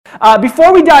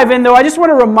Before we dive in, though, I just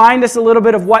want to remind us a little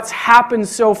bit of what's happened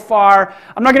so far.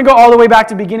 I'm not going to go all the way back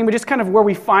to the beginning, but just kind of where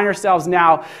we find ourselves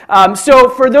now. So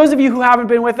for those of you who haven't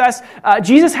been with us,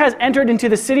 Jesus has entered into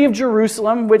the city of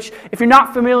Jerusalem, which, if you're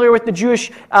not familiar with the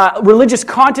Jewish religious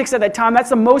context at that time, that's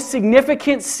the most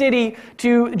significant city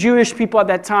to Jewish people at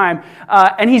that time.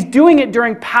 And he's doing it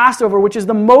during Passover, which is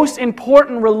the most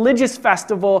important religious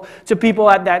festival to people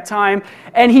at that time.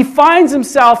 And he finds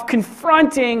himself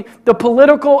confronting the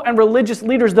political and religious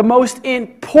leaders, the most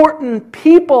important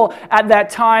people at that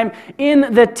time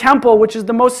in the temple, which is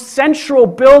the most central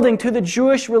building to the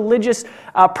Jewish religious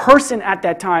person at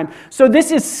that time. So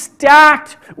this is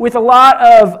stacked with a lot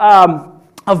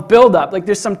of buildup. Like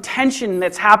there's some tension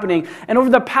that's happening. And over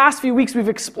the past few weeks, we've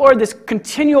explored this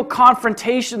continual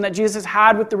confrontation that Jesus has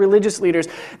had with the religious leaders.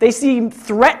 They seem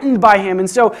threatened by him. And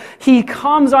so he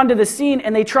comes onto the scene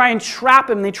and they try and trap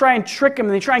him. They try and trick him.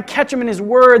 They try and catch him in his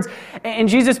words. And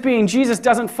Jesus, being Jesus,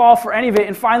 doesn't fall for any of it.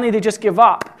 And finally, they just give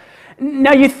up.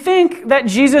 Now, you think that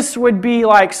Jesus would be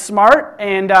like smart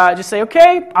and just say,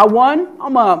 okay, I won.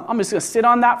 I'm just going to sit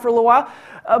on that for a little while.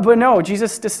 But no,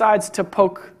 Jesus decides to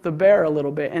poke the bear a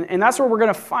little bit. And that's where we're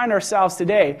going to find ourselves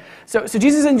today. So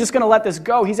Jesus isn't just going to let this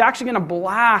go. He's actually going to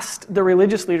blast the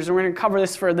religious leaders. And we're going to cover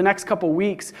this for the next couple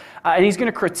weeks. And he's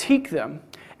going to critique them.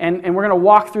 And we're going to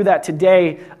walk through that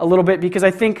today a little bit because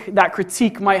I think that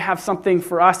critique might have something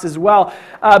for us as well.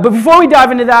 But before we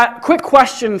dive into that, quick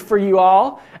question for you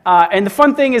all. And the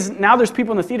fun thing is now there's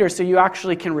people in the theater so you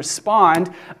actually can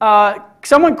respond.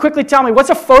 Someone quickly tell me,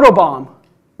 what's a photobomb?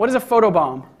 What is a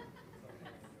photobomb?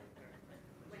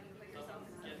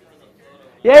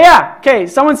 Yeah. Okay,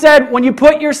 someone said when you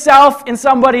put yourself in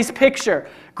somebody's picture.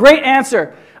 Great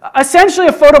answer. Essentially,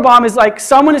 a photobomb is like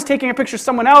someone is taking a picture of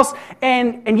someone else,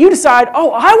 and you decide,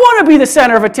 oh, I want to be the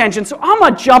center of attention, so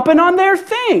I'm jumping on their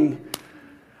thing.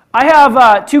 I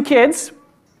have 2 kids.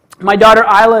 My daughter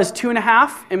Isla is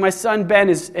 2.5, and my son Ben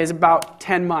is about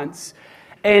 10 months.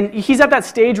 And he's at that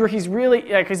stage where he's really,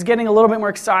 he's getting a little bit more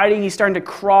exciting. He's starting to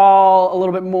crawl a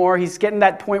little bit more. He's getting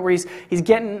that point where he's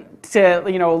getting to,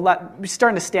 he's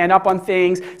starting to stand up on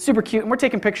things. Super cute. And we're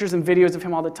taking pictures and videos of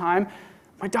him all the time.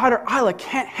 My daughter Isla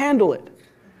can't handle it.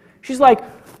 She's like,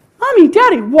 Mommy,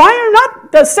 Daddy, why are you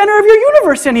not the center of your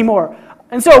universe anymore?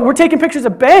 And so we're taking pictures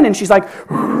of Ben, and she's like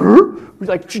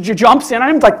jumps in on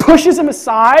him, like pushes him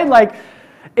aside. Like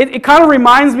it kind of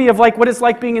reminds me of like what it's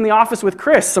like being in the office with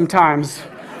Chris sometimes.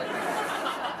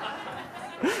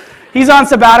 He's on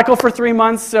sabbatical for 3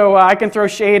 months, so I can throw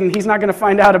shade, and he's not going to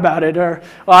find out about it. Or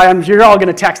you're all going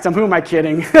to text him. Who am I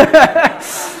kidding?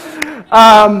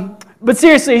 But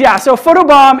seriously, yeah, so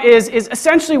photobomb is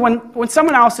essentially when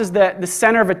someone else is the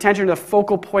center of attention, the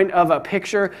focal point of a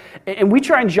picture, and we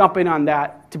try and jump in on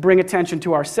that to bring attention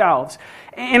to ourselves.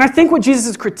 And I think what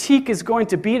Jesus' critique is going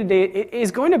to be today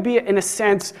is going to be, in a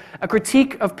sense, a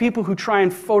critique of people who try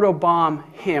and photobomb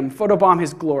him, photobomb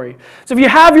his glory. So if you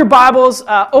have your Bibles,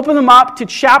 open them up to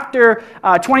chapter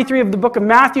 23 of the book of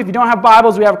Matthew. If you don't have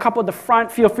Bibles, we have a couple at the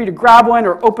front. Feel free to grab one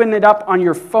or open it up on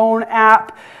your phone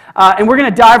app. And we're going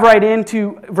to dive right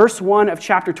into verse 1 of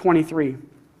chapter 23. It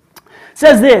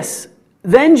says this,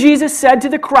 Then Jesus said to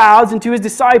the crowds and to his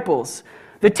disciples,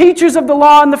 The teachers of the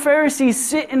law and the Pharisees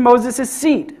sit in Moses'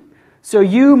 seat, so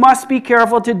you must be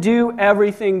careful to do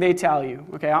everything they tell you.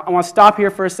 Okay, I want to stop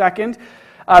here for a second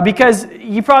because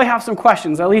you probably have some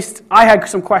questions. At least I had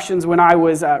some questions when I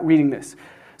was reading this.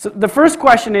 So the first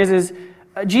question is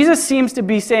Jesus seems to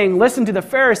be saying, listen to the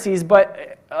Pharisees,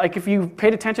 but like if you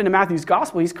paid attention to Matthew's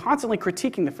gospel, he's constantly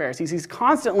critiquing the Pharisees. He's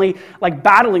constantly like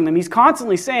battling them. He's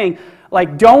constantly saying,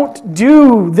 like, don't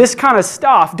do this kind of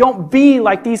stuff. Don't be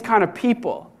like these kind of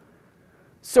people.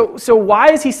 So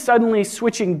why is he suddenly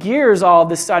switching gears all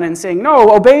of a sudden and saying,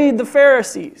 no, obey the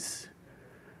Pharisees?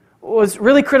 It was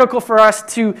really critical for us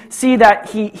to see that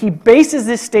he bases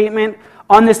this statement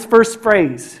on this first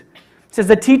phrase. It says,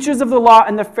 the teachers of the law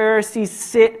and the Pharisees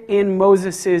sit in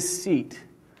Moses' seat.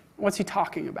 What's he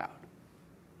talking about?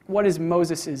 What is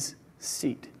Moses'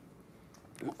 seat?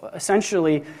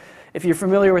 Essentially, if you're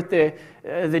familiar with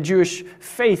the Jewish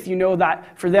faith, you know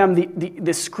that for them,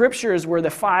 the scriptures were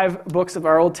the 5 books of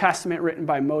our Old Testament written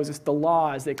by Moses, the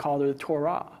law, as they called it, the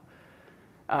Torah.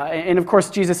 And of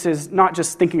course, Jesus is not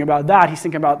just thinking about that, he's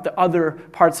thinking about the other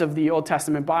parts of the Old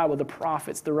Testament Bible, the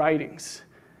prophets, the writings.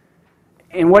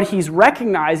 And what he's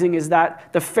recognizing is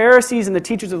that the Pharisees and the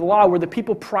teachers of the law were the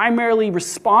people primarily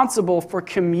responsible for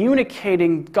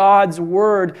communicating God's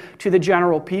word to the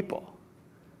general people.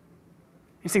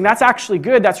 He's saying that's actually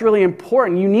good, that's really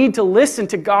important. You need to listen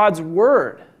to God's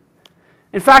word.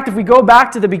 In fact, if we go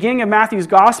back to the beginning of Matthew's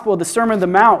Gospel, the Sermon on the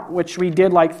Mount, which we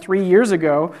did like 3 years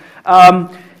ago,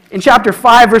 In chapter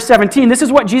 5, verse 17, this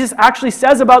is what Jesus actually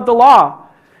says about the law.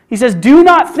 He says, "Do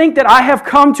not think that I have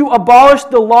come to abolish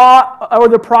the law or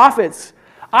the prophets.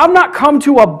 I've not come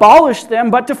to abolish them,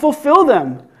 but to fulfill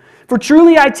them. For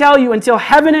truly I tell you, until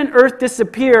heaven and earth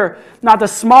disappear, not the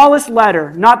smallest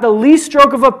letter, not the least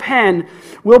stroke of a pen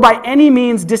will by any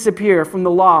means disappear from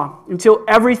the law, until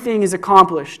everything is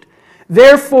accomplished.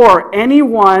 Therefore,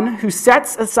 anyone who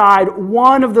sets aside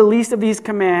one of the least of these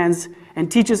commands and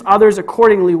teaches others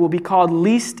accordingly will be called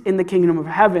least in the kingdom of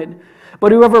heaven.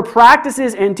 But whoever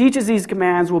practices and teaches these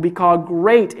commands will be called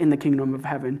great in the kingdom of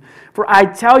heaven. For I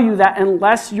tell you that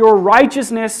unless your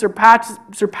righteousness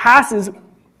surpasses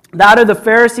that of the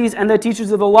Pharisees and the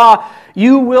teachers of the law,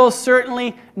 you will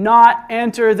certainly not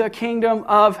enter the kingdom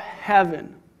of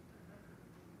heaven."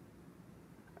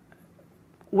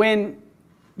 When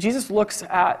Jesus looks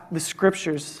at the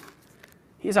scriptures,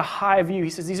 he has a high view. He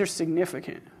says these are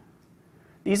significant.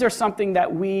 These are something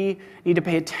that we need to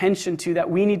pay attention to, that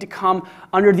we need to come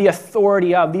under the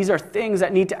authority of. These are things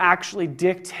that need to actually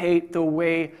dictate the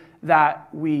way that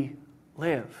we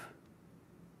live.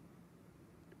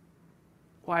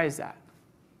 Why is that?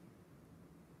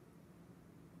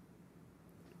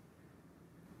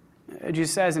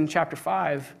 Jesus says in chapter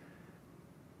 5,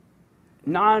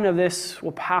 none of this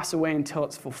will pass away until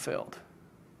it's fulfilled.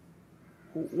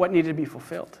 What needed to be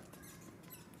fulfilled?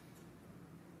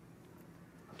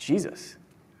 Jesus.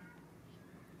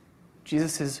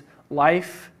 Jesus'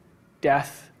 life,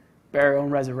 death, burial,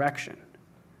 and resurrection.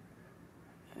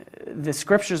 The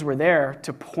scriptures were there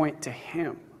to point to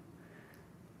him.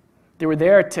 They were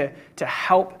there to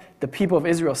help the people of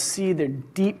Israel see their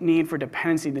deep need for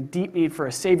dependency, the deep need for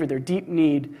a Savior, their deep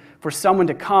need for someone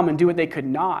to come and do what they could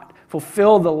not,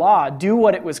 fulfill the law, do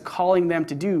what it was calling them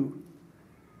to do.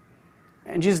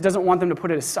 And Jesus doesn't want them to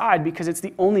put it aside because it's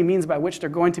the only means by which they're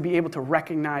going to be able to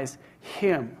recognize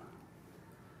him.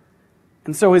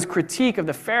 And so his critique of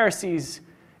the Pharisees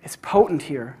is potent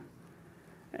here.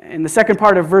 In the second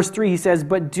part of verse 3, he says,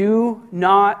 "But do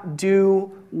not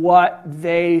do what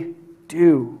they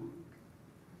do.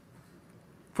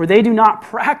 For they do not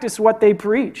practice what they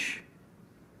preach.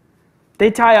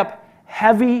 They tie up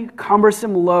heavy,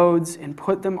 cumbersome loads and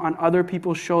put them on other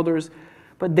people's shoulders,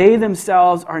 but they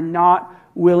themselves are not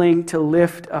willing to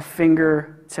lift a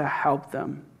finger to help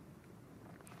them."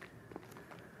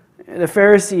 The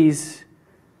Pharisees,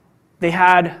 they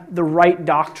had the right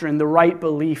doctrine, the right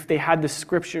belief. They had the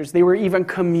scriptures. They were even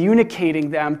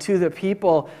communicating them to the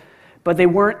people, but they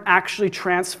weren't actually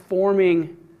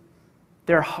transforming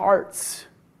their hearts.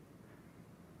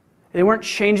 They weren't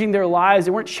changing their lives.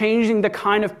 They weren't changing the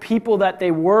kind of people that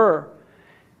they were.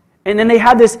 And then they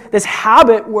had this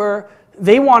habit where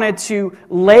they wanted to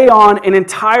lay on an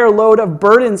entire load of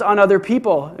burdens on other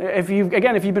people. If you've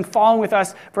been following with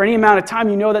us for any amount of time,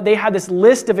 you know that they had this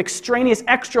list of extraneous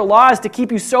extra laws to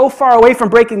keep you so far away from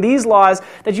breaking these laws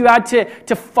that you had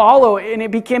to follow, and it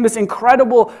became this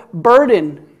incredible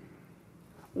burden.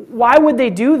 Why would they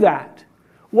do that?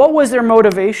 What was their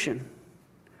motivation?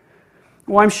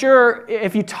 Well, I'm sure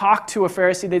if you talk to a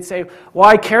Pharisee, they'd say, "Well,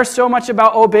 I care so much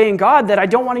about obeying God that I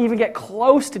don't want to even get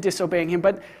close to disobeying him."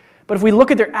 But if we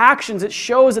look at their actions, it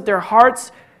shows that their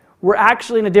hearts were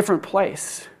actually in a different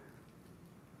place.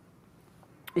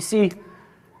 You see,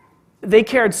 they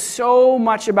cared so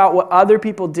much about what other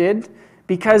people did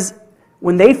because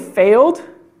when they failed,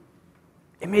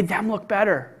 it made them look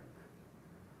better.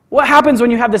 What happens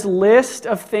when you have this list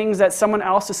of things that someone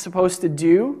else is supposed to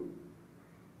do,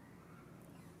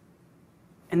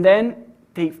 and then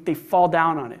they fall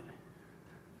down on it?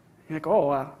 You're like, "Oh,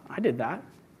 I did that.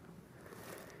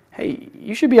 Hey,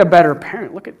 you should be a better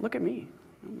parent. Look at me.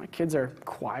 My kids are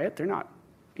quiet. They're not,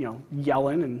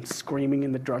 yelling and screaming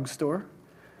in the drugstore.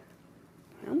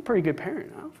 I'm a pretty good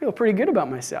parent. I feel pretty good about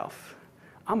myself.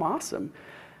 I'm awesome.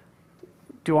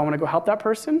 Do I want to go help that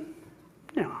person?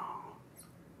 No.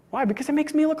 Why? Because it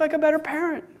makes me look like a better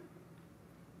parent."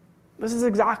 This is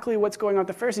exactly what's going on with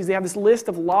the Pharisees. They have this list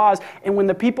of laws, and when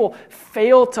the people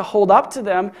fail to hold up to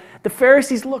them, the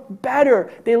Pharisees look better.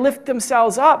 They lift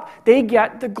themselves up. They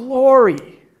get the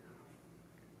glory.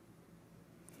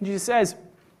 Jesus says,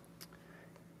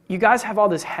 "You guys have all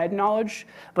this head knowledge,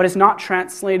 but it's not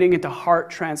translating into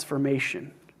heart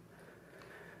transformation."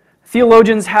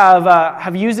 Theologians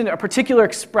have used a particular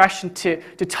expression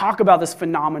to talk about this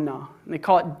phenomenon, and they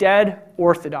call it dead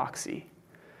orthodoxy.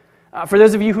 For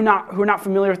those of you who are not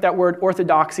familiar with that word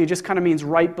orthodoxy, it just kind of means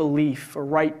right belief or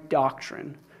right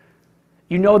doctrine.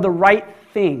 You know the right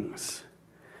things.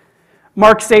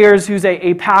 Mark Sayers, who's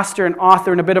a pastor and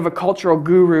author and a bit of a cultural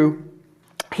guru,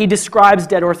 he describes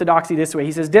dead orthodoxy this way.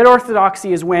 He says, dead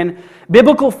orthodoxy is when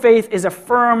biblical faith is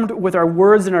affirmed with our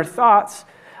words and our thoughts,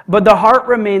 but the heart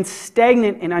remains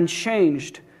stagnant and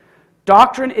unchanged.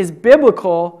 Doctrine is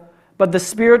biblical, but the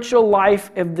spiritual life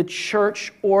of the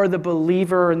church or the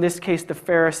believer, in this case the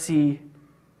Pharisee,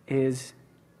 is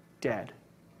dead.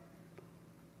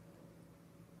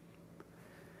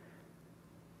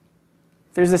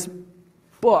 There's this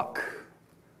book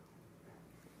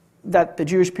that the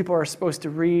Jewish people are supposed to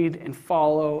read and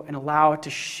follow and allow it to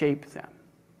shape them.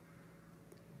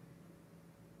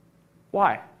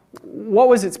 Why? What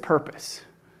was its purpose?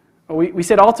 Well, we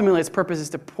said ultimately its purpose is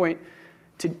to point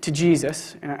to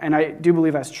Jesus, and I do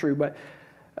believe that's true, but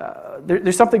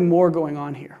there's something more going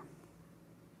on here.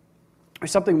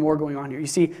 There's something more going on here. You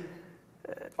see,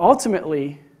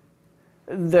 ultimately,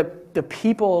 the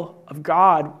people of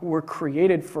God were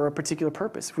created for a particular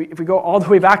purpose. If we go all the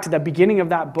way back to the beginning of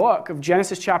that book, of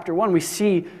Genesis chapter 1, we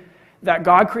see that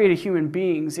God created human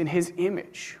beings in His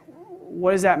image.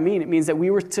 What does that mean? It means that we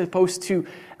were supposed to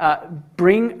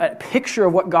bring a picture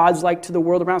of what God's like to the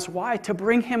world around us. Why? To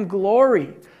bring Him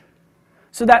glory.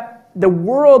 So that the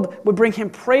world would bring Him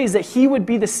praise, that He would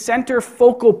be the center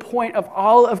focal point of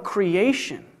all of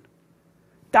creation.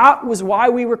 That was why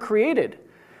we were created.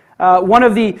 One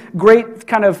of the great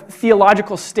kind of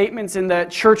theological statements in the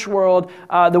church world,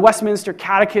 the Westminster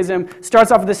Catechism, starts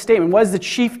off with this statement: what is the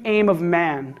chief aim of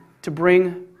man? To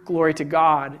bring glory to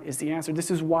God is the answer.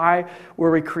 This is why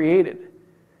we're created.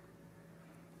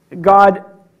 God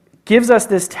gives us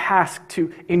this task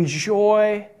to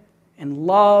enjoy and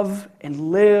love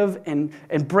and live and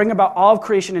bring about all of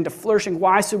creation into flourishing.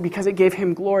 Why? So because it gave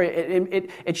Him glory.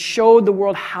 It showed the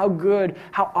world how good,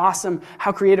 how awesome,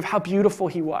 how creative, how beautiful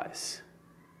He was.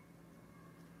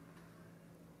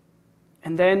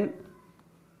 And then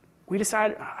we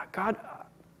decided, God,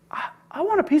 I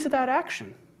want a piece of that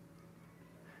action.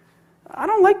 I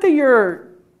don't like that you're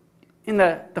in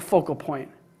the focal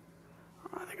point.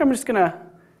 I think I'm just going to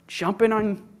jump in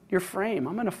on your frame.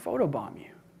 I'm going to photobomb you.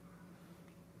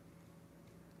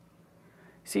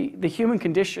 See, the human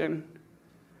condition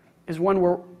is one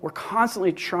where we're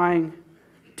constantly trying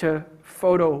to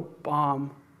photobomb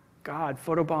God,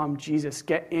 photobomb Jesus,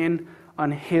 get in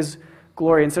on His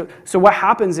glory. And so what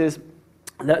happens is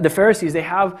the Pharisees, they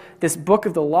have this book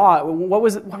of the law. What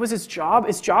was its job?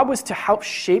 Its job was to help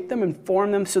shape them and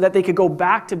form them so that they could go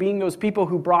back to being those people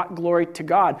who brought glory to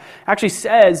God. It actually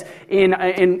says in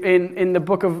the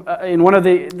book of in one of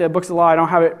the books of the law, I don't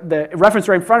have the reference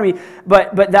right in front of me,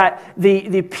 but that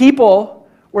the people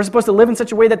were supposed to live in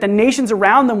such a way that the nations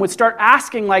around them would start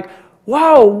asking, like,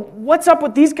 whoa, what's up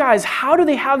with these guys? How do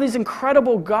they have this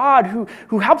incredible God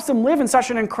who helps them live in such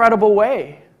an incredible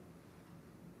way?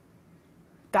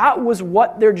 That was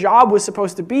what their job was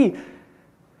supposed to be.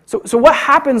 So what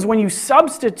happens when you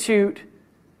substitute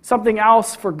something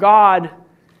else for God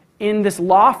in this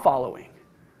law following?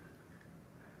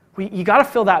 You got to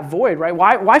fill that void, right?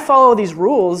 Why follow these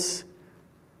rules?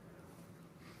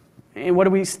 And what do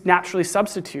we naturally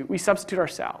substitute? We substitute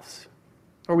ourselves,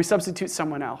 or we substitute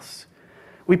someone else.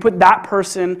 We put that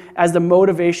person as the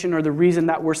motivation or the reason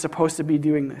that we're supposed to be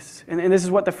doing this. And this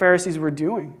is what the Pharisees were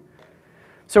doing.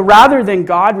 So rather than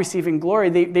God receiving glory,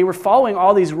 they were following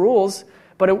all these rules,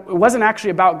 but it wasn't actually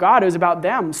about God, it was about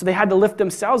them. So they had to lift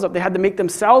themselves up. They had to make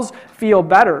themselves feel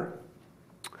better.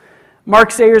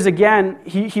 Mark Sayers, again,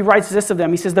 he writes this of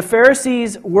them. He says, the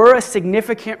Pharisees were a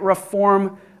significant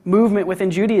reform movement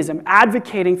within Judaism,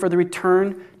 advocating for the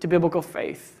return to biblical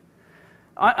faith.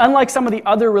 Unlike some of the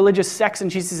other religious sects in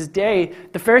Jesus' day,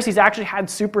 the Pharisees actually had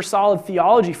super solid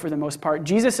theology for the most part.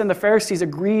 Jesus and the Pharisees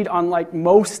agreed on like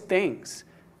most things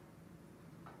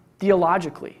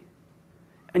theologically.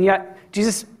 And yet,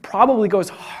 Jesus probably goes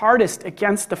hardest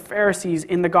against the Pharisees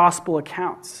in the gospel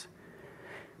accounts.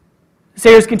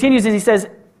 Sayers continues as he says,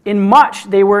 in much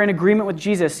they were in agreement with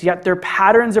Jesus, yet their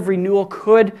patterns of renewal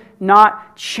could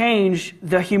not change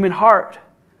the human heart.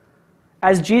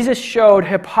 As Jesus showed,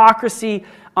 hypocrisy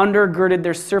undergirded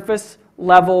their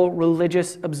surface-level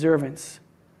religious observance.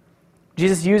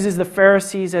 Jesus uses the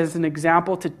Pharisees as an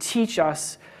example to teach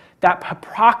us that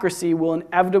hypocrisy will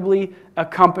inevitably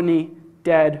accompany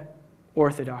dead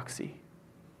orthodoxy.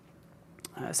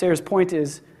 Sayers' point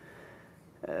is,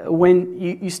 when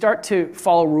you start to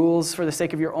follow rules for the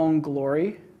sake of your own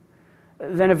glory,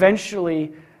 then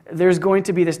eventually there's going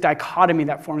to be this dichotomy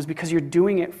that forms because you're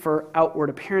doing it for outward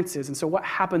appearances. And so what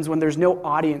happens when there's no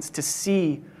audience to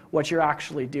see what you're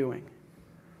actually doing?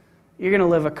 You're going to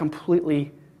live a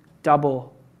completely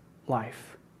double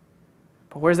life.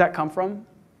 But where does that come from?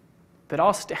 That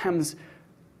all stems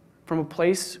from a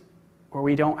place where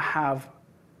we don't have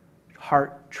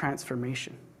heart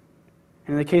transformation.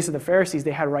 And in the case of the Pharisees,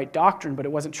 they had right doctrine, but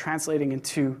it wasn't translating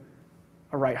into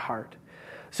a right heart.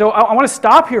 So I want to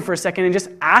stop here for a second and just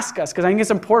ask us, because I think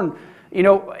it's important. You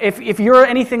know, if you're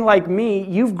anything like me,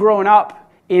 you've grown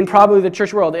up in probably the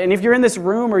church world. And if you're in this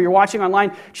room or you're watching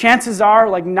online, chances are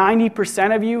like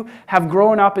 90% of you have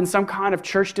grown up in some kind of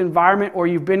churched environment, or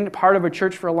you've been part of a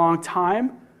church for a long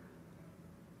time.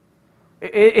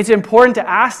 It's important to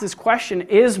ask this question: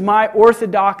 is my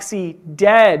orthodoxy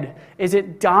dead? Is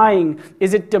it dying?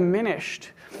 Is it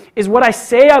diminished? Is what I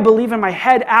say I believe in my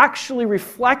head actually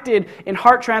reflected in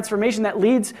heart transformation that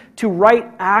leads to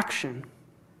right action?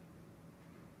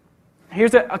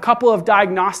 Here's a couple of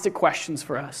diagnostic questions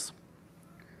for us.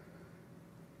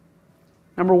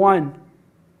 Number one,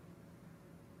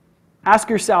 ask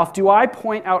yourself, do I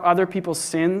point out other people's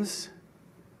sins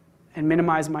and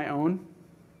minimize my own?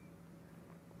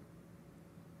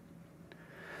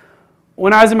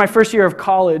 When I was in my first year of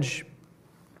college,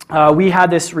 we had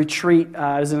this retreat. It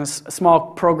was in a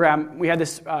small program. We had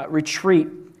this retreat,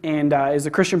 and it was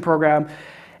a Christian program.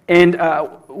 And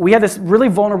we had this really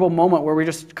vulnerable moment where we were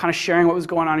just kind of sharing what was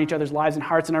going on in each other's lives and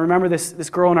hearts. And I remember this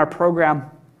girl in our program,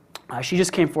 she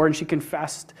just came forward and she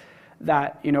confessed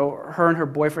that, you know, her and her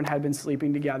boyfriend had been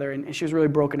sleeping together, and she was really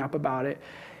broken up about it.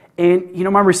 And, you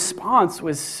know, my response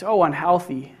was so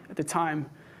unhealthy at the time.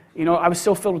 You know, I was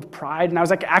so filled with pride, and I was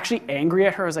like actually angry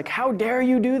at her. I was like, how dare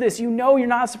you do this? You know you're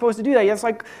not supposed to do that. It's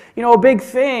like, you know, a big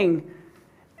thing.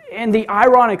 And the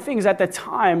ironic thing is, at the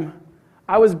time,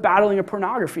 I was battling a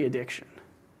pornography addiction.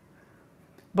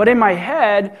 But in my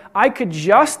head, I could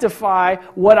justify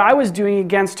what I was doing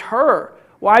against her.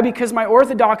 Why? Because my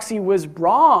orthodoxy was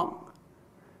wrong.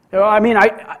 You know, I mean,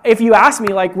 if you ask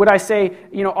me, like, would I say,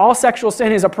 you know, all sexual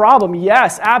sin is a problem?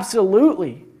 Yes,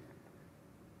 absolutely.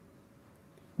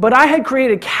 But I had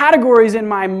created categories in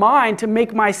my mind to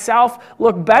make myself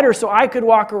look better so I could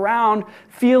walk around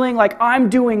feeling like I'm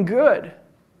doing good,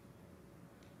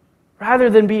 rather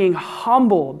than being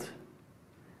humbled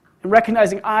and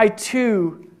recognizing I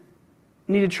too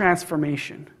needed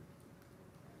transformation.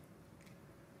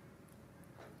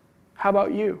 How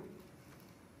about you?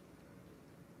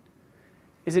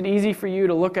 Is it easy for you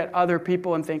to look at other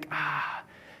people and think,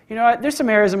 you know what, there's some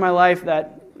areas in my life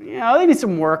that, you know, they need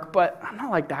some work, but I'm not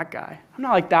like that guy. I'm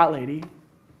not like that lady.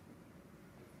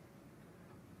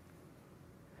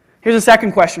 Here's a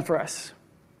second question for us.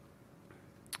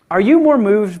 Are you more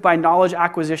moved by knowledge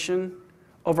acquisition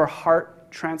over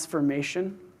heart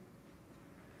transformation?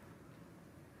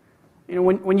 You know,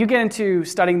 when you get into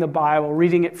studying the Bible,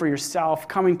 reading it for yourself,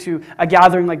 coming to a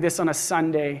gathering like this on a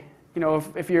Sunday, you know,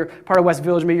 if you're part of West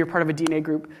Village, maybe you're part of a DNA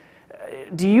group,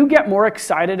 do you get more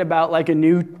excited about like a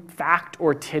new fact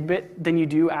or tidbit than you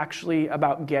do actually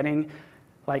about getting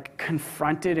like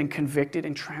confronted and convicted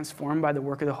and transformed by the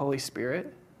work of the Holy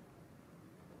Spirit?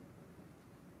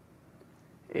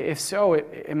 If so,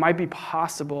 it might be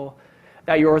possible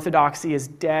that your orthodoxy is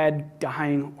dead,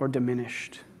 dying, or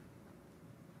diminished.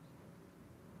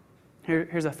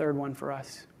 Here's a third one for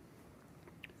us.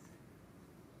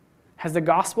 Has the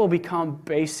gospel become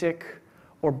basic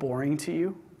or boring to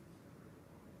you?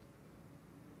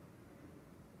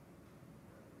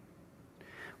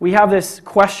 We have this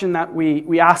question that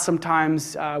we ask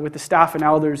sometimes with the staff and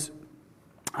elders.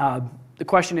 The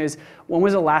question is, when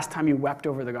was the last time you wept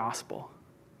over the gospel?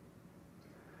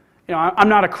 You know, I'm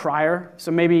not a crier,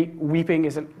 so maybe weeping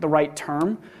isn't the right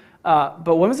term.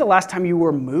 But when was the last time you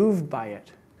were moved by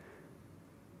it?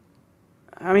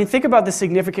 I mean, think about the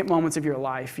significant moments of your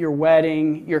life, your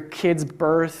wedding, your kid's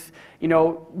birth, you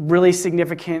know, really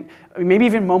significant, maybe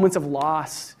even moments of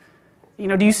loss. You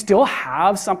know, do you still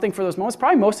have something for those moments?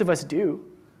 Probably most of us do,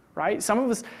 right? Some of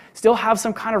us still have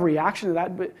some kind of reaction to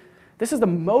that, but this is the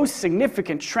most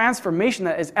significant transformation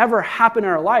that has ever happened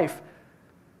in our life.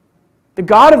 The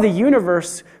God of the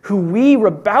universe, who we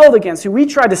rebelled against, who we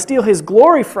tried to steal his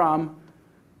glory from,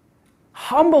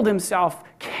 humbled himself,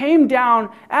 came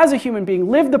down as a human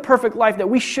being, lived the perfect life that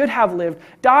we should have lived,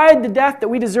 died the death that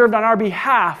we deserved on our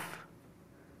behalf,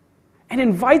 and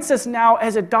invites us now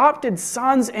as adopted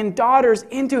sons and daughters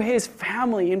into his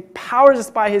family, empowers us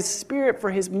by his Spirit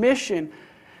for his mission.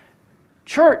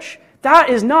 Church, that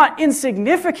is not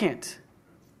insignificant.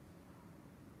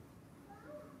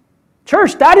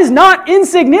 Church, that is not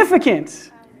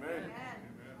insignificant. Amen.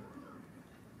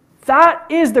 That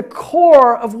is the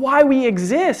core of why we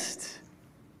exist.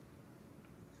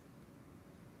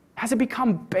 Has it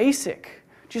become basic?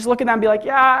 Just look at that and be like,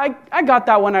 yeah, I got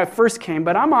that when I first came,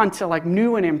 but I'm on to like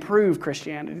new and improved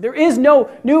Christianity. There is no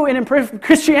new and improved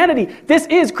Christianity. This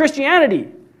is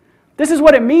Christianity. This is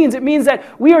what it means. It means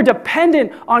that we are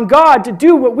dependent on God to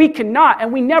do what we cannot,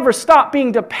 and we never stop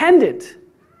being dependent.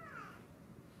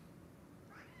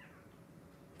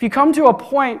 If you come to a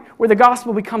point where the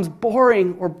gospel becomes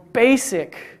boring or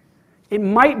basic, it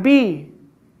might be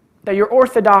that your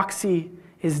orthodoxy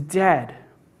is dead.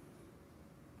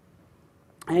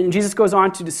 And Jesus goes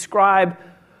on to describe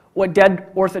what dead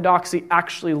orthodoxy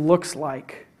actually looks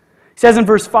like. He says in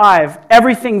verse 5,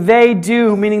 everything they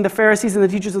do, meaning the Pharisees and the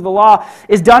teachers of the law,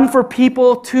 is done for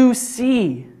people to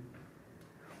see.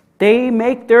 They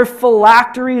make their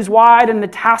phylacteries wide and the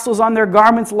tassels on their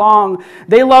garments long.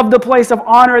 They love the place of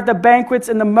honor at the banquets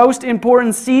and the most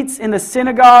important seats in the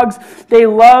synagogues. They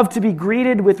love to be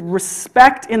greeted with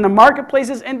respect in the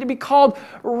marketplaces and to be called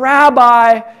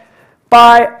rabbi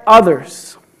by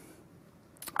others.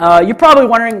 You're probably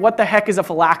wondering, what the heck is a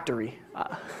phylactery?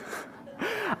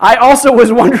 I also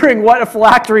was wondering what a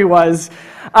phylactery was.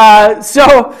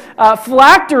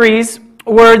 Phylacteries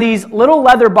were these little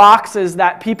leather boxes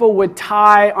that people would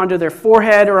tie onto their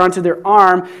forehead or onto their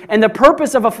arm. And the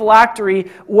purpose of a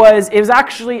phylactery was, it was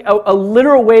actually a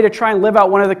literal way to try and live out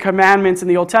one of the commandments in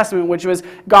the Old Testament, which was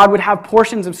God would have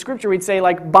portions of Scripture. He'd say,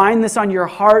 like, bind this on your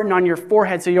heart and on your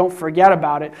forehead so you don't forget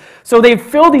about it. So they'd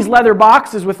fill these leather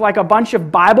boxes with like a bunch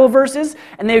of Bible verses,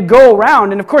 and they'd go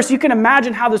around. And of course, you can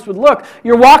imagine how this would look.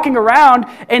 You're walking around,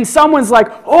 and someone's like,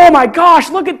 oh my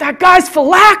gosh, look at that guy's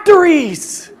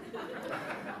phylacteries!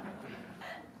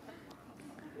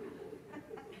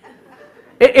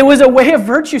 It was a way of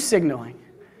virtue signaling.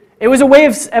 It was a way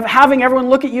of having everyone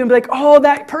look at you and be like, oh,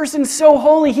 that person's so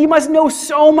holy. He must know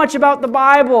so much about the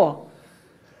Bible.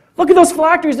 Look at those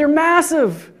phylacteries. They're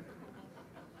massive.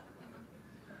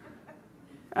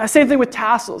 Same thing with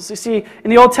tassels. You see,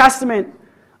 in the Old Testament,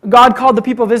 God called the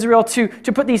people of Israel to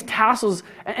put these tassels,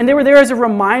 and they were there as a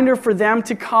reminder for them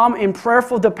to come in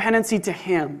prayerful dependency to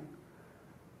Him.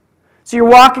 So you're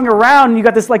walking around and you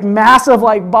got this like massive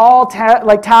like ball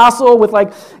tassel with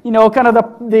like, you know, kind of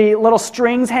the little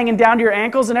strings hanging down to your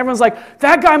ankles, and everyone's like,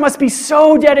 that guy must be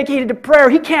so dedicated to prayer.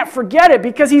 He can't forget it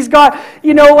because he's got,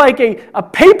 you know, like a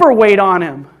paperweight on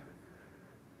him.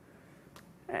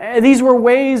 And these were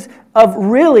ways of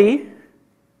really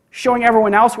showing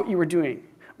everyone else what you were doing.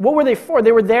 What were they for?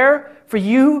 They were there for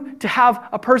you to have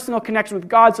a personal connection with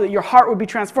God so that your heart would be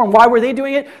transformed. Why were they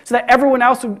doing it? So that everyone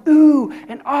else would ooh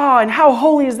and ah, and how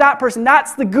holy is that person?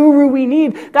 That's the guru we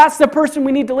need. That's the person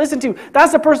we need to listen to.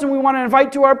 That's the person we want to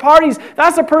invite to our parties.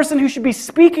 That's the person who should be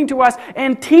speaking to us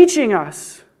and teaching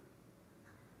us.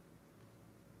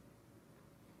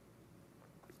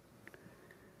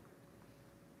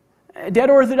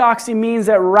 Dead orthodoxy means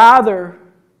that rather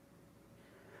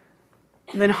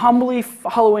than humbly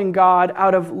following God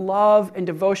out of love and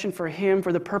devotion for Him,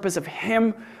 for the purpose of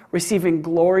Him receiving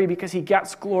glory, because He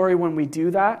gets glory when we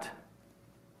do that,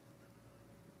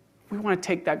 we want to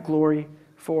take that glory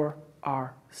for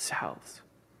ourselves.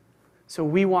 So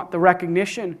we want the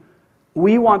recognition,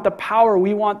 we want the power,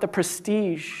 we want the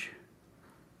prestige.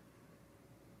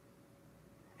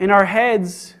 In our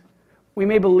heads, we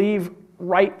may believe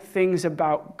right things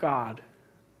about God,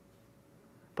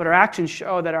 but our actions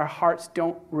show that our hearts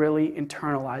don't really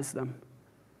internalize them.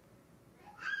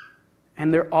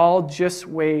 And they're all just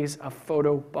ways of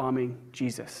photobombing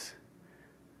Jesus.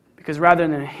 Because rather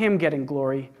than Him getting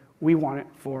glory, we want it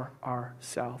for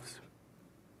ourselves.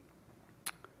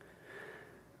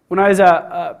 When I was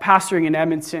pastoring in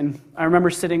Edmonton, I remember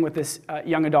sitting with this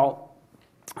young adult,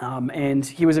 and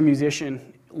he was a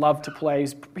musician, loved to play,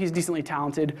 he's decently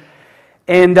talented.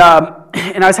 And I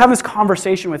was having this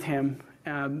conversation with him,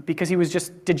 because he was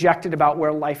just dejected about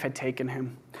where life had taken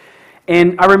him.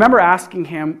 And I remember asking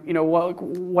him, you know,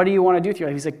 what do you want to do with your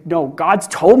life? He's like, no, God's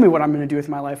told me what I'm going to do with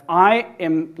my life. I'm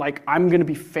going to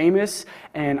be famous,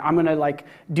 and I'm going to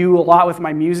do a lot with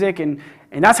my music, and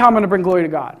that's how I'm going to bring glory to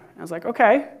God. And I was like,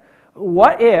 okay,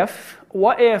 what if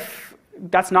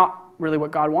that's not really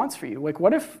what God wants for you? Like,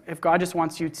 what if God just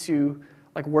wants you to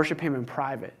worship Him in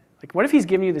private? Like, what if He's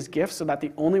giving you this gift so that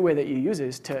the only way that you use it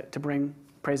is to bring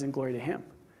praise and glory to Him?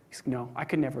 He's like, no, I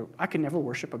could never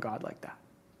worship a God like that.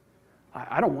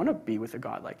 I don't want to be with a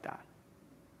God like that.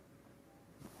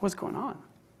 What's going on?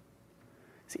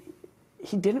 See,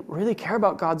 he didn't really care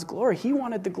about God's glory. He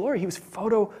wanted the glory. He was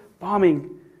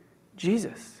photobombing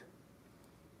Jesus.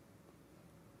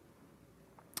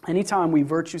 Anytime we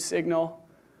virtue signal,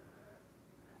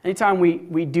 anytime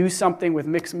we do something with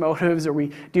mixed motives or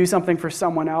we do something for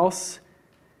someone else,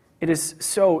 it is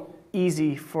so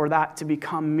easy for that to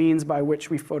become means by which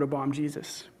we photobomb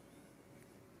Jesus.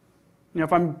 You know,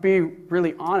 if I'm being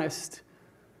really honest,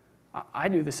 I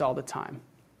do this all the time.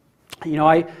 You know,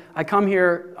 I come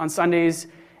here on Sundays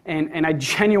And I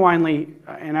genuinely,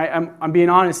 and I'm being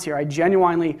honest here, I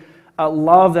genuinely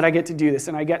love that I get to do this,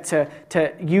 and I get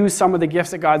to use some of the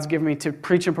gifts that God's given me to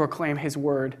preach and proclaim His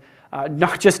word,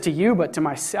 not just to you, but to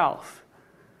myself.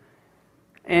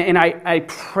 And I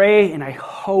pray and I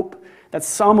hope that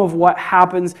some of what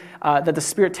happens, that the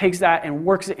Spirit takes that and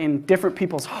works it in different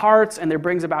people's hearts, and there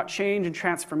brings about change and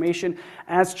transformation.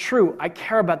 And that's true. I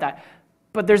care about that.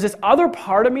 But there's this other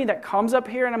part of me that comes up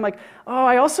here, and I'm like, oh,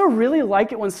 I also really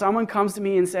like it when someone comes to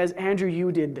me and says, Andrew,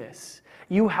 you did this.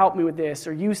 You helped me with this,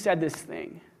 or you said this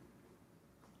thing.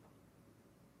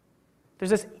 There's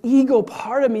this ego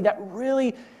part of me that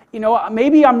really,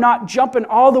 maybe I'm not jumping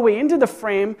all the way into the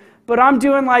frame, but I'm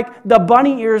doing like the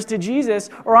bunny ears to Jesus,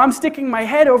 or I'm sticking my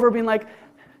head over being like,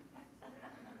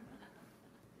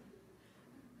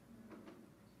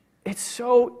 it's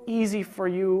so easy for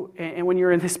you, and when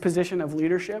you're in this position of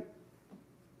leadership,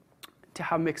 to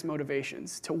have mixed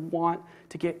motivations, to want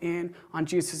to get in on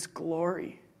Jesus'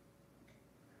 glory.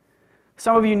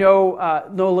 Some of you know a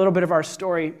little bit of our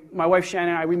story. My wife Shannon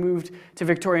and I, we moved to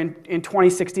Victoria in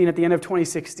 2016, at the end of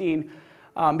 2016,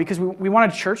 because we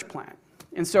wanted a church plant.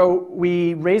 And so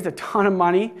we raised a ton of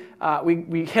money.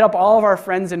 We hit up all of our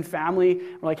friends and family.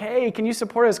 We're like, hey, can you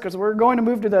support us? Because we're going to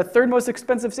move to the third most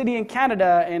expensive city in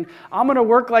Canada, and I'm going to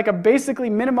work like a basically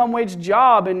minimum wage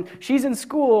job, and she's in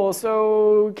school,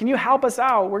 so can you help us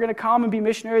out? We're going to come and be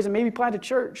missionaries and maybe plant a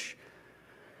church.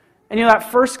 And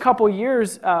that first couple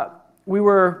years, I was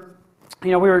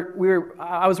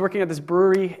working at this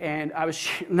brewery, and I was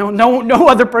no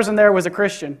other person there was a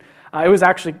Christian. It was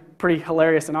actually pretty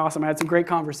hilarious and awesome. I had some great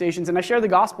conversations, and I shared the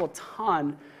gospel a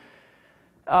ton.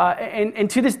 And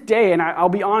to this day, and I'll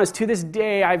be honest, to this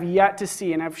day, I've yet to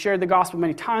see, and I've shared the gospel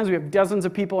many times. We have dozens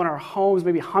of people in our homes,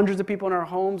 maybe hundreds of people in our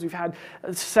homes. We've had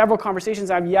several conversations.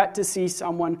 I've yet to see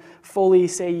someone fully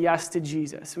say yes to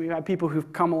Jesus. We've had people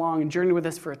who've come along and journeyed with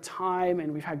us for a time,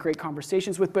 and we've had great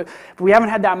conversations with, but we haven't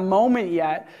had that moment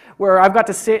yet where I've got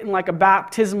to sit in like a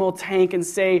baptismal tank and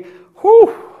say,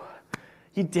 whew,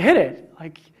 you did it.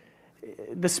 Like,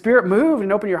 the Spirit moved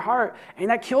and opened your heart. And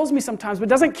that kills me sometimes, but it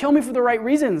doesn't kill me for the right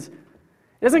reasons. It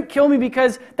doesn't kill me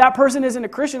because that person isn't a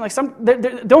Christian. Like,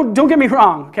 don't get me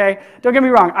wrong, okay? Don't get me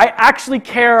wrong. I actually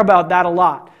care about that a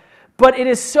lot. But it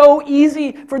is so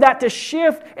easy for that to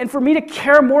shift, and for me to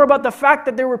care more about the fact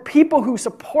that there were people who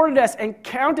supported us and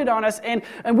counted on us, and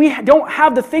we don't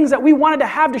have the things that we wanted to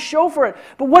have to show for it.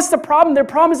 But what's the problem? Their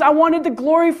problem is I wanted the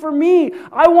glory for me.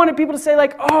 I wanted people to say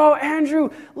like, oh, Andrew,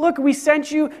 look, we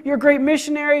sent you. You're a great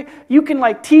missionary. You can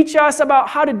like teach us about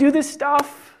how to do this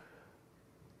stuff.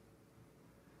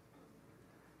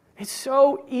 It's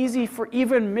so easy for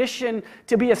even mission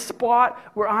to be a spot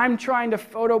where I'm trying to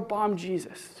photobomb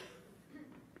Jesus.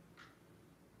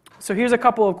 So here's a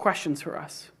couple of questions for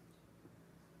us.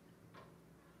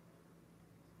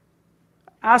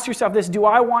 Ask yourself this: do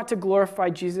I want to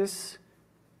glorify Jesus?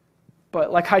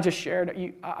 But like I just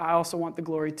shared, I also want the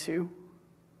glory too.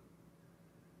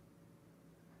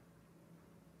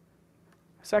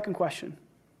 Second question: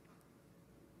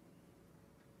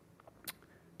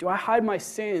 do I hide my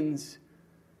sins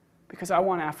because I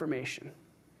want affirmation?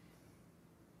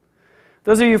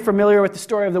 Those of you familiar with the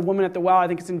story of the woman at the well, I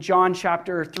think it's in John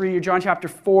chapter 3 or John chapter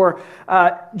 4.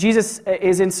 Jesus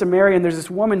is in Samaria, and there's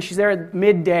this woman. She's there at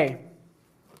midday.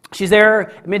 She's there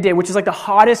at midday, which is like the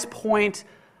hottest point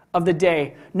of the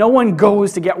day. No one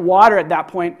goes to get water at that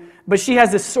point, but she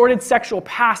has this sordid sexual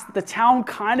past that the town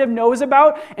kind of knows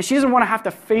about, and she doesn't want to have to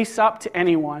face up to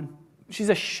anyone. She's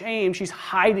ashamed. She's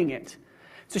hiding it.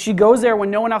 So she goes there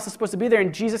when no one else is supposed to be there,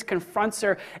 and Jesus confronts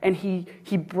her, and he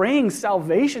brings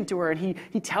salvation to her, and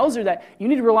he tells her that you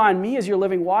need to rely on me as your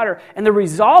living water. And the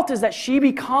result is that she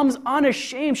becomes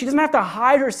unashamed. She doesn't have to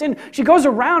hide her sin. She goes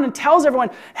around and tells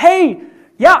everyone, hey,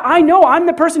 yeah, I know I'm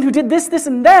the person who did this, this,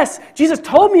 and this. Jesus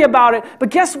told me about it, but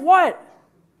guess what?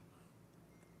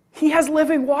 He has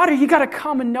living water. You got to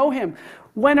come and know him.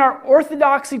 When our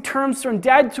orthodoxy turns from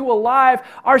dead to alive,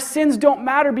 our sins don't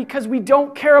matter because we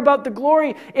don't care about the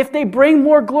glory. If they bring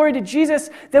more glory to Jesus,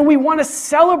 then we want to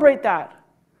celebrate that.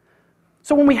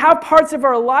 So when we have parts of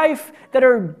our life that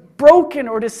are broken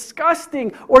or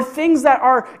disgusting or things that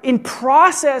are in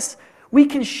process, we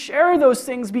can share those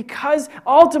things because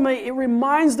ultimately it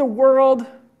reminds the world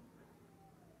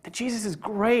that Jesus is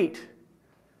great,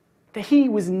 that he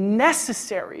was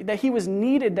necessary, that he was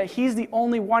needed, that he's the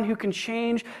only one who can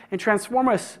change and transform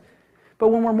us. But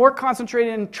when we're more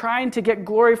concentrated in trying to get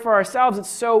glory for ourselves, it's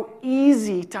so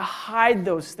easy to hide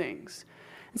those things.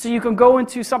 And so you can go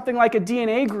into something like a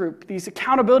DNA group, these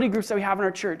accountability groups that we have in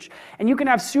our church, and you can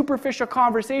have superficial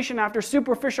conversation after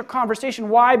superficial conversation.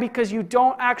 Why? Because you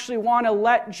don't actually want to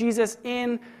let Jesus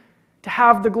in to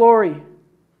have the glory.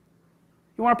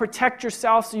 You want to protect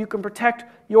yourself so you can protect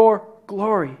your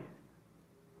glory.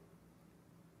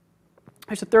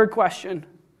 Here's the third question.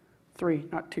 3,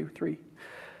 not 2, 3.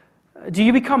 Do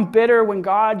you become bitter when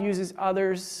God uses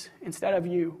others instead of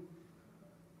you?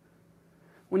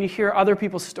 When you hear other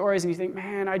people's stories and you think,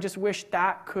 man, I just wish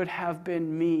that could have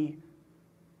been me.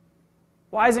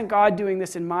 Why isn't God doing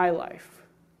this in my life?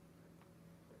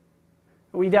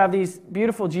 We have these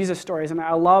beautiful Jesus stories, and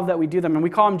I love that we do them. And we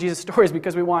call them Jesus stories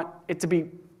because we want it to be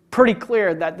pretty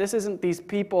clear that this isn't these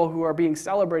people who are being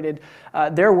celebrated,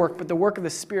 their work, but the work of the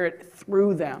Spirit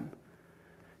through them.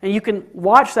 And you can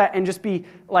watch that and just be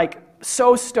like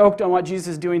so stoked on what Jesus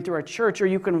is doing through our church, or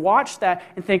you can watch that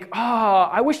and think, oh,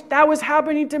 I wish that was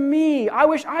happening to me. I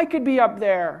wish I could be up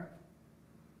there.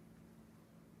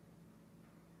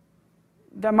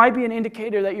 That might be an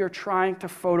indicator that you're trying to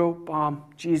photobomb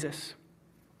Jesus.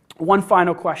 One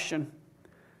final question.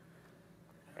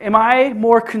 Am I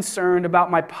more concerned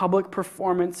about my public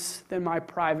performance than my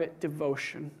private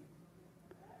devotion?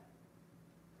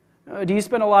 Do you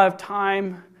spend a lot of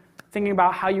time thinking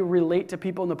about how you relate to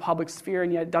people in the public sphere,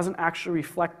 and yet it doesn't actually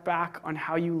reflect back on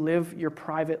how you live your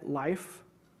private life?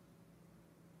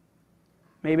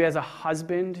 Maybe as a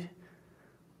husband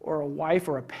or a wife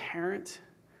or a parent.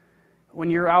 When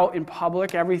you're out in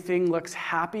public, everything looks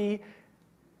happy,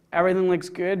 everything looks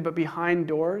good, but behind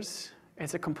doors,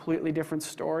 it's a completely different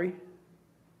story.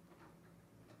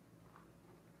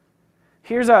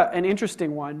 Here's an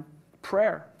interesting one.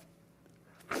 Prayer.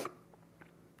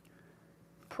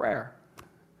 Prayer.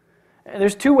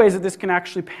 There's 2 ways that this can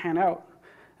actually pan out.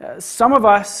 Some of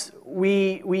us,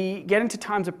 we get into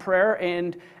times of prayer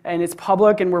and it's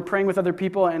public and we're praying with other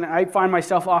people, and I find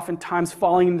myself oftentimes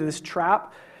falling into this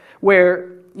trap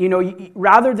where,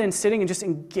 rather than sitting and just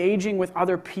engaging with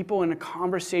other people in a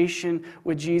conversation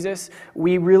with Jesus,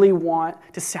 we really want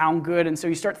to sound good. And so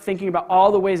you start thinking about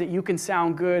all the ways that you can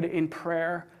sound good in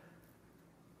prayer.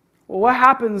 Well, what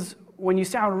happens when you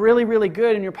sound really, really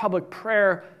good in your public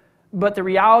prayer, but the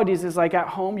reality is like at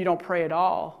home, you don't pray at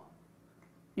all.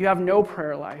 You have no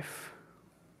prayer life.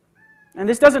 And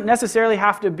this doesn't necessarily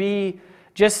have to be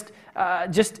just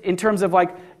in terms of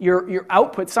like your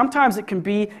output. Sometimes it can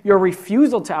be your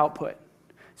refusal to output.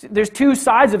 There's 2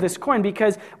 sides of this coin,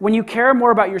 because when you care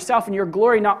more about yourself and your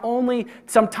glory, not only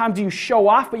sometimes do you show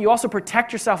off, but you also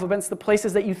protect yourself against the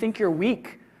places that you think you're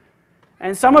weak.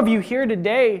 And some of you here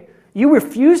today, you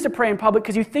refuse to pray in public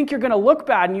because you think you're going to look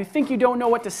bad and you think you don't know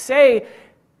what to say.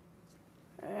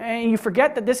 And you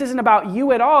forget that this isn't about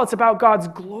you at all. It's about God's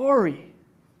glory.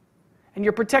 And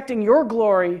you're protecting your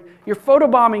glory. You're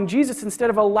photobombing Jesus instead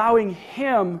of allowing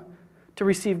Him to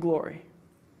receive glory.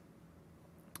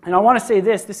 And I want to say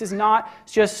this is not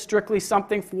just strictly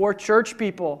something for church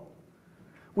people.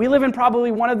 We live in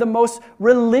probably one of the most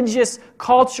religious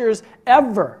cultures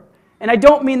ever. And I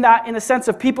don't mean that in the sense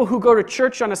of people who go to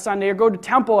church on a Sunday or go to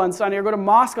temple on Sunday or go to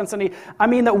mosque on Sunday. I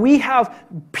mean that we have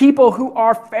people who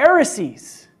are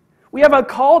Pharisees. We have a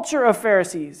culture of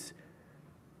Pharisees.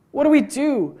 What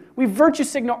do? We virtue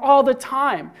signal all the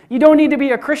time. You don't need to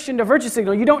be a Christian to virtue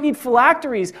signal. You don't need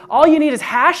phylacteries. All you need is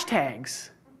hashtags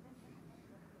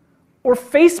or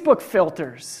Facebook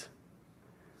filters.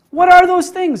 What are those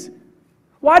things?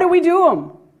 Why do we do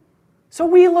them? So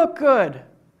we look good.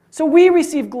 So we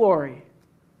receive glory.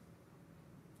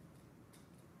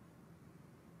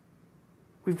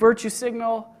 We virtue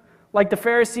signal. Like the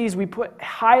Pharisees, we put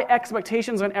high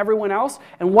expectations on everyone else.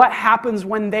 And what happens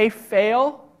when they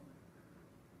fail?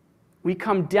 We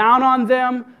come down on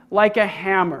them like a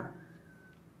hammer.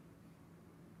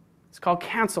 It's called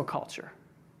cancel culture.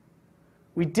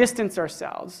 We distance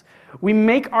ourselves. We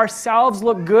make ourselves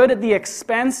look good at the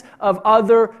expense of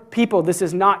other people. This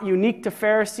is not unique to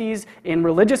Pharisees in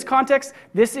religious contexts.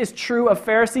 This is true of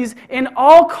Pharisees in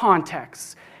all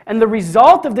contexts. And the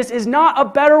result of this is not a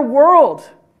better world.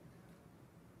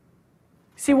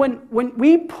 See, when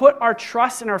we put our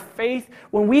trust and our faith,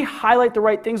 when we highlight the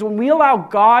right things, when we allow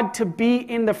God to be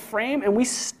in the frame and we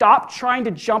stop trying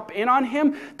to jump in on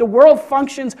Him, the world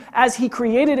functions as He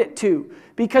created it to,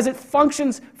 because it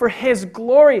functions for His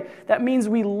glory. That means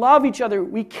we love each other,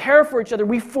 we care for each other,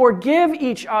 we forgive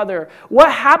each other.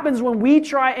 What happens when we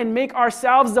try and make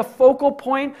ourselves the focal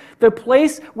point, the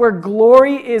place where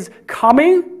glory is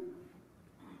coming?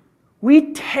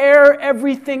 We tear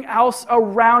everything else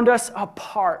around us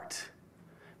apart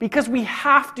because we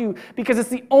have to, because it's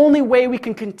the only way we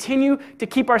can continue to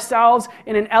keep ourselves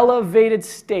in an elevated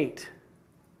state.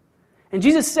 And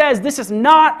Jesus says, this is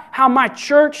not how my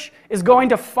church is going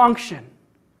to function.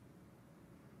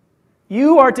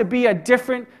 You are to be a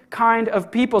different kind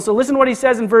of people. So listen to what he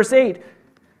says in verse 8.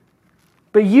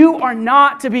 But you are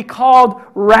not to be called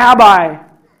rabbi,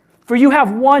 for you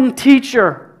have one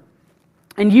teacher,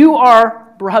 and you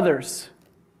are brothers.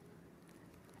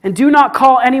 And do not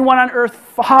call anyone on earth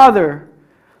Father,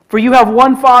 for you have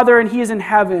one Father, and he is in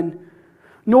heaven.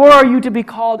 Nor are you to be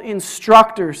called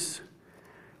instructors,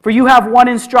 for you have one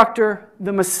instructor,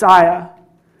 the Messiah.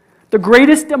 The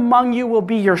greatest among you will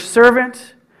be your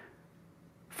servant,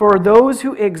 for those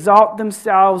who exalt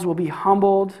themselves will be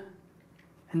humbled,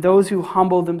 and those who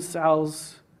humble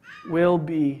themselves will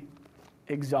be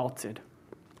exalted.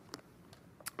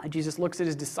 And Jesus looks at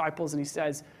his disciples and he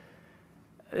says,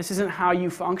 this isn't how you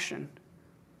function.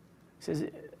 He says,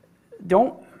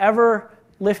 don't ever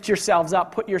lift yourselves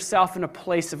up, put yourself in a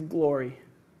place of glory.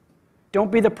 Don't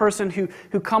be the person who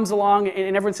comes along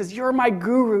and everyone says, you're my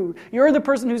guru. You're the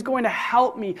person who's going to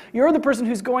help me. You're the person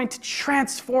who's going to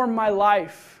transform my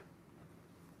life.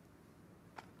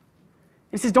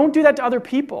 He says, don't do that to other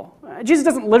people. Jesus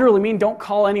doesn't literally mean don't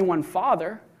call anyone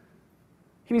father.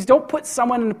 He means don't put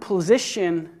someone in a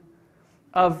position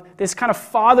of this kind of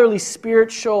fatherly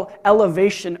spiritual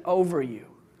elevation over you.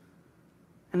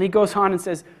 And he goes on and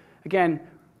says, again,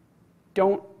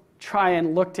 don't try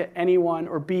and look to anyone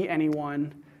or be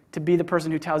anyone to be the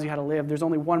person who tells you how to live. There's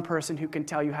only one person who can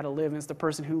tell you how to live, and it's the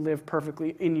person who lived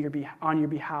perfectly on your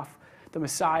behalf, the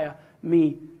Messiah,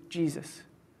 me, Jesus.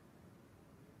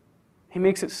 He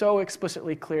makes it so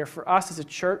explicitly clear for us as a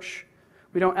church,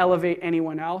 we don't elevate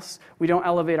anyone else. We don't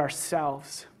elevate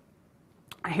ourselves.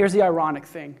 Here's the ironic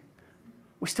thing.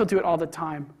 We still do it all the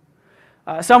time.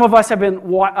 Some of us have been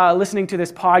listening to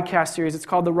this podcast series. It's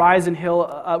called The Rise and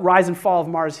Fall of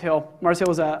Mars Hill. Mars Hill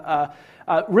was a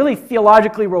really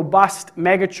theologically robust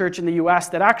megachurch in the U.S.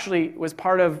 that actually was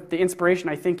part of the inspiration,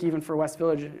 I think, even for West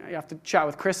Village. You have to chat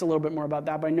with Chris a little bit more about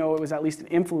that, but I know it was at least an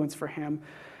influence for him.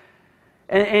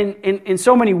 And in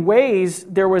so many ways,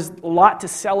 there was a lot to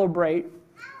celebrate.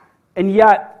 And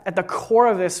yet, at the core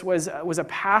of this was a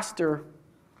pastor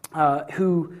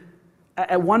who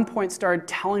at one point started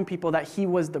telling people that he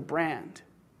was the brand.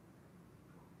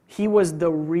 He was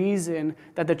the reason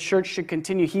that the church should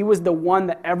continue. He was the one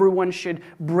that everyone should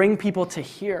bring people to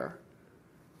hear.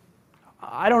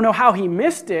 I don't know how he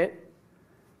missed it,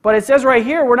 but it says right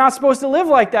here, we're not supposed to live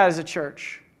like that as a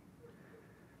church.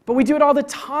 But we do it all the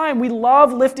time. We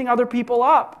love lifting other people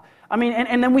up. I mean,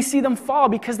 and then we see them fall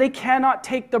because they cannot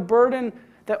take the burden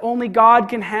that only God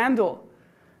can handle.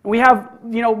 We have,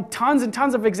 tons and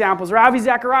tons of examples. Ravi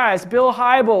Zacharias, Bill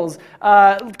Hybels,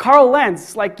 Carl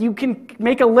Lentz. Like, you can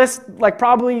make a list, like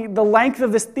probably the length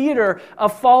of this theater,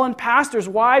 of fallen pastors.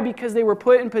 Why? Because they were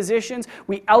put in positions.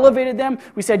 We elevated them.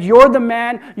 We said, you're the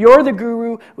man. You're the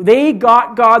guru. They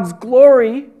got God's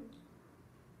glory.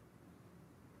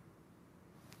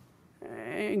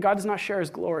 And God does not share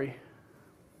his glory.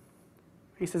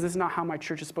 He says, this is not how my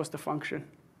church is supposed to function.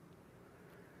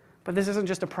 But this isn't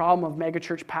just a problem of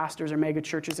megachurch pastors or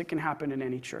megachurches. It can happen in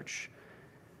any church.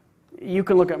 You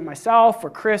can look at myself or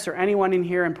Chris or anyone in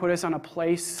here and put us on a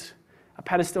place, a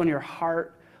pedestal in your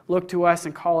heart, look to us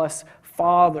and call us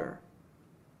Father.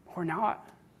 We're not.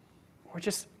 We're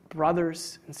just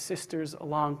brothers and sisters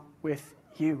along with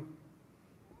you.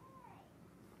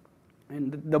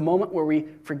 And the moment where we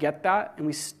forget that and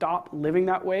we stop living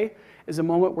that way is a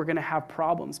moment we're going to have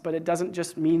problems. But it doesn't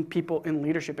just mean people in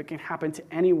leadership. It can happen to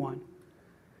anyone.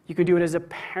 You can do it as a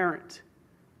parent.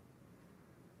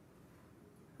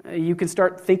 You can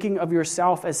start thinking of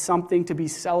yourself as something to be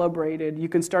celebrated. You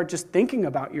can start just thinking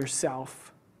about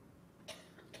yourself.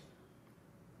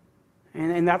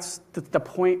 And that's the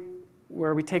point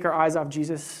where we take our eyes off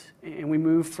Jesus and we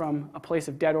move from a place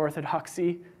of dead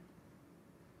orthodoxy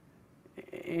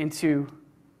into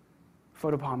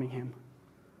photobombing him.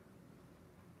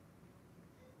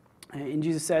 And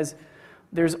Jesus says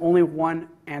there's only one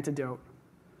antidote.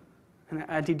 And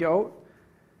the antidote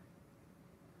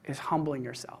is humbling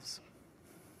yourselves.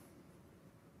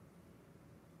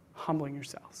 Humbling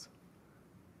yourselves.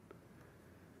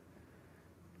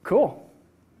 Cool.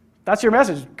 That's your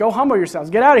message. Go humble yourselves.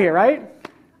 Get out of here, right?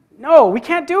 No, we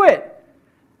can't do it.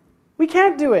 We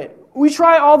can't do it. We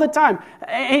try all the time.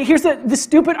 And here's the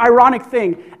stupid, ironic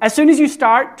thing. As soon as you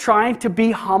start trying to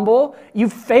be humble,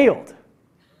 you've failed.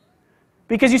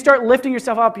 Because you start lifting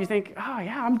yourself up, you think, oh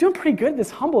yeah, I'm doing pretty good at this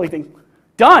humbling thing.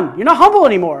 Done. You're not humble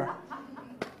anymore.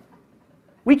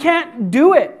 We can't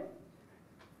do it.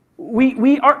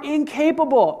 We are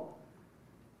incapable.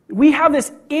 We have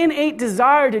this innate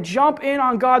desire to jump in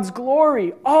on God's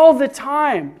glory all the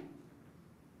time.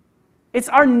 It's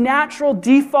our natural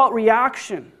default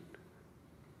reaction.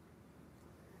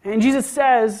 And Jesus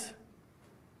says,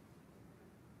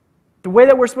 the way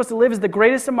that we're supposed to live is the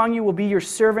greatest among you will be your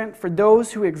servant. For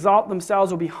those who exalt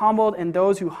themselves will be humbled, and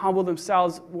those who humble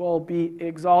themselves will be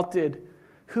exalted.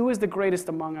 Who is the greatest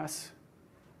among us?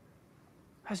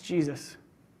 That's Jesus.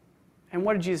 And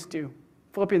what did Jesus do?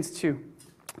 Philippians 2.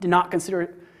 Did not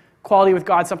consider equality with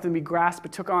God something to be grasped,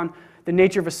 but took on the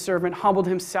nature of a servant, humbled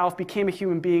himself, became a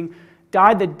human being,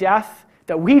 died the death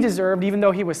that we deserved, even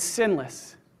though he was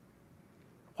sinless.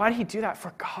 Why did he do that?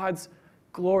 For God's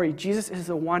glory. Jesus is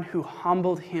the one who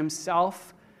humbled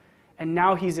himself, and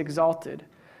now he's exalted.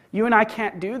 You and I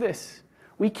can't do this.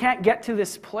 We can't get to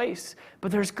this place,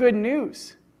 but there's good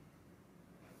news.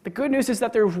 The good news is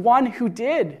that there's one who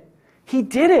did. He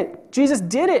did it. Jesus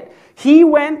did it. He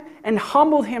went and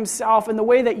humbled himself in the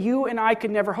way that you and I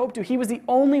could never hope to. He was the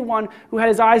only one who had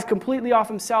his eyes completely off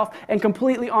himself and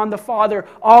completely on the Father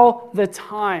all the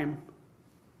time.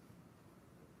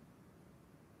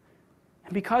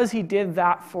 And because he did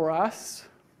that for us,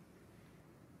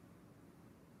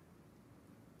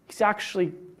 he's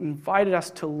actually invited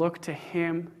us to look to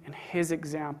him and his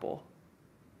example,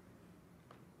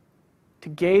 to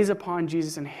gaze upon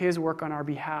Jesus and his work on our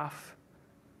behalf,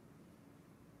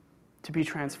 to be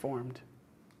transformed.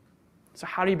 So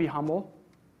how do you be humble?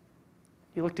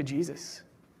 You look to Jesus.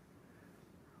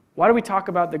 Why do we talk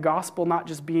about the gospel not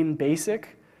just being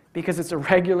basic? Because it's a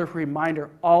regular reminder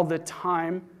all the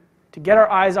time to get our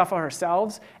eyes off of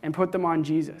ourselves and put them on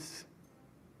Jesus.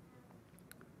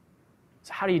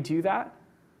 So how do you do that?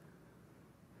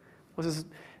 Well, this is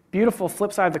beautiful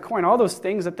flip side of the coin. All those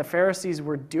things that the Pharisees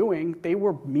were doing, they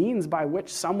were means by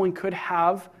which someone could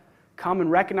have come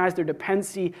and recognize their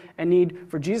dependency and need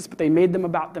for Jesus, but they made them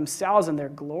about themselves and their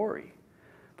glory.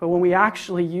 But when we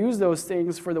actually use those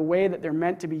things for the way that they're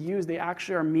meant to be used, they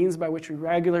actually are means by which we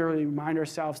regularly remind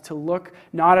ourselves to look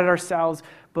not at ourselves,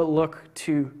 but look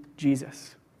to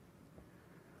Jesus.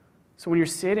 So when you're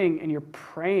sitting and you're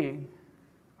praying,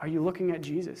 are you looking at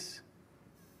Jesus?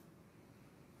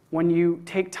 When you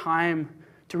take time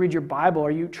to read your Bible,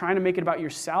 are you trying to make it about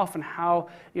yourself and how,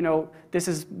 this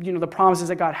is, the promises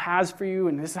that God has for you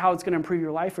and this is how it's going to improve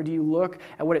your life? Or do you look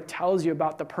at what it tells you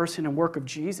about the person and work of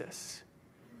Jesus?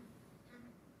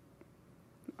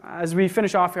 As we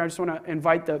finish off here, I just want to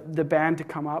invite the band to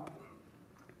come up.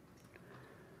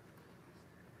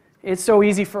 It's so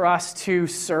easy for us to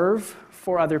serve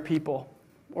for other people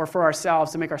or for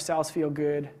ourselves, to make ourselves feel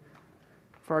good,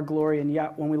 for our glory, and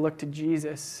yet when we look to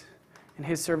Jesus and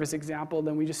his service example,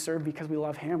 then we just serve because we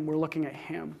love him. We're looking at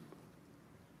him.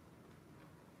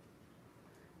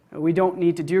 We don't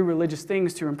need to do religious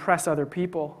things to impress other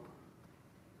people.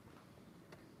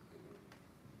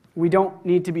 We don't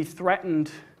need to be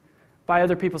threatened by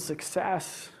other people's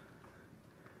success.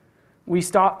 We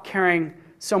stop caring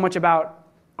so much about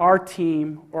our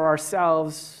team or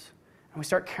ourselves, and we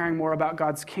start caring more about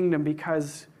God's kingdom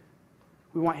because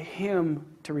we want him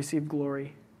to receive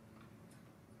glory.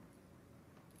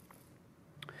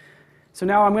 So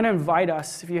now I'm going to invite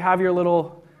us, if you have your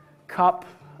little cup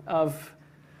of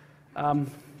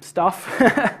stuff,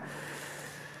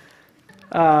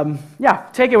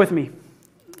 take it with me.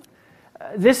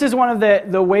 This is one of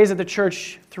the ways that the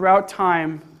church throughout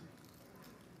time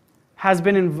has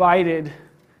been invited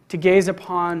to gaze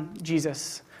upon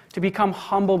Jesus, to become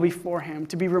humble before him,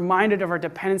 to be reminded of our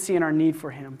dependency and our need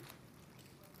for him.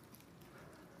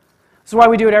 This is why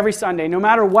we do it every Sunday. No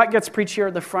matter what gets preached here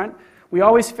at the front, we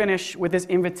always finish with this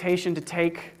invitation to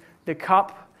take the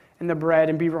cup and the bread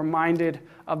and be reminded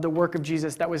of the work of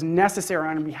Jesus that was necessary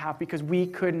on our behalf because we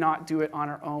could not do it on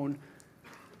our own.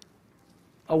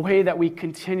 A way that we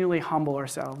continually humble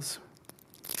ourselves.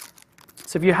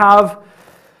 So if you have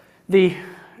the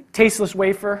tasteless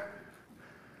wafer,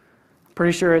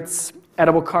 pretty sure it's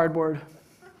edible cardboard.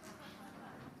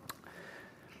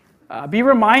 Be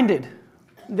reminded,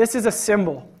 this is a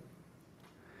symbol.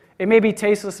 It may be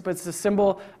tasteless, but it's a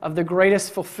symbol of the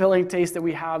greatest fulfilling taste that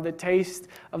we have, the taste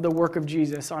of the work of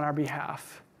Jesus on our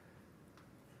behalf.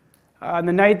 On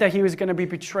the night that he was going to be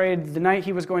betrayed, the night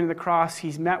he was going to the cross,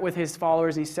 he met with his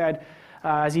followers. He said,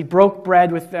 as he broke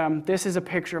bread with them, "This is a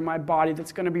picture of my body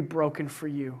that's going to be broken for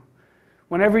you.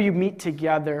 Whenever you meet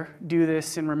together, do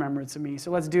this in remembrance of me."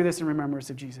 So let's do this in remembrance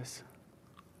of Jesus.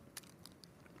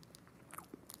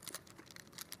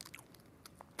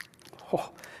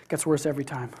 Oh, it gets worse every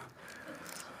time.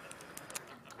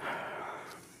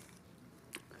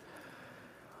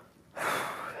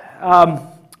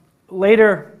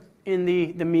 Later in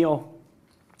the meal,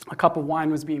 a cup of wine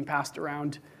was being passed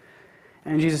around,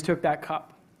 and Jesus took that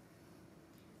cup.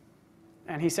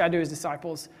 And he said to his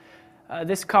disciples,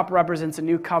 This cup represents a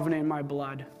new covenant in my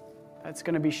blood that's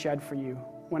going to be shed for you.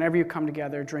 Whenever you come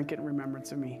together, drink it in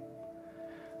remembrance of me.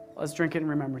 Let's drink it in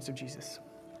remembrance of Jesus.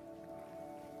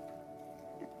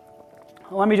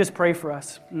 Let me just pray for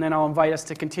us, and then I'll invite us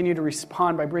to continue to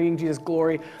respond by bringing Jesus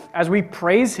glory as we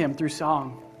praise him through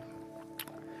song.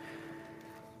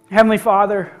 Heavenly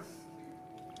Father,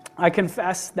 I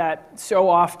confess that so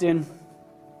often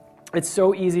it's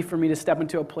so easy for me to step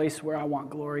into a place where I want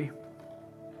glory.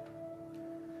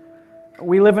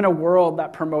 We live in a world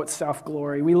that promotes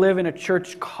self-glory. We live in a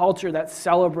church culture that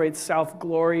celebrates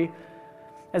self-glory.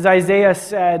 As Isaiah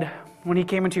said when he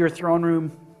came into your throne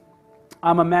room,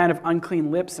 I'm a man of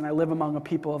unclean lips, and I live among a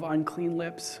people of unclean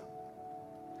lips.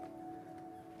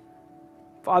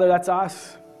 Father, that's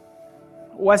us.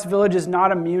 West Village is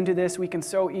not immune to this. We can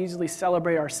so easily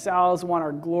celebrate ourselves, want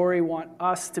our glory, want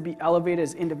us to be elevated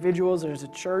as individuals or as a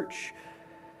church.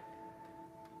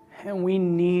 And we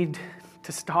need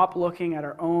to stop looking at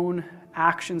our own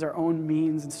actions, our own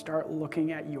means, and start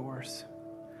looking at yours.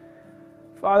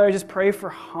 Father, I just pray for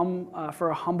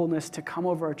a humbleness to come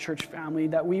over our church family,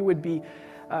 that we would be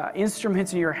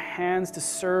instruments in your hands to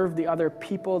serve the other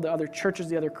people, the other churches,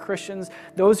 the other Christians,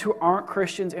 those who aren't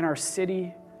Christians in our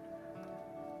city,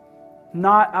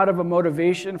 not out of a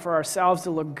motivation for ourselves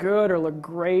to look good or look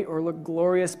great or look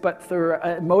glorious, but through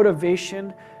a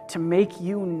motivation to make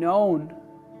you known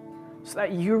so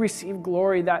that you receive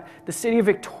glory, that the city of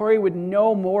Victoria would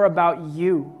know more about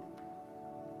you.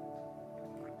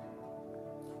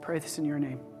 Pray this in your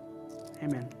name.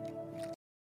 Amen.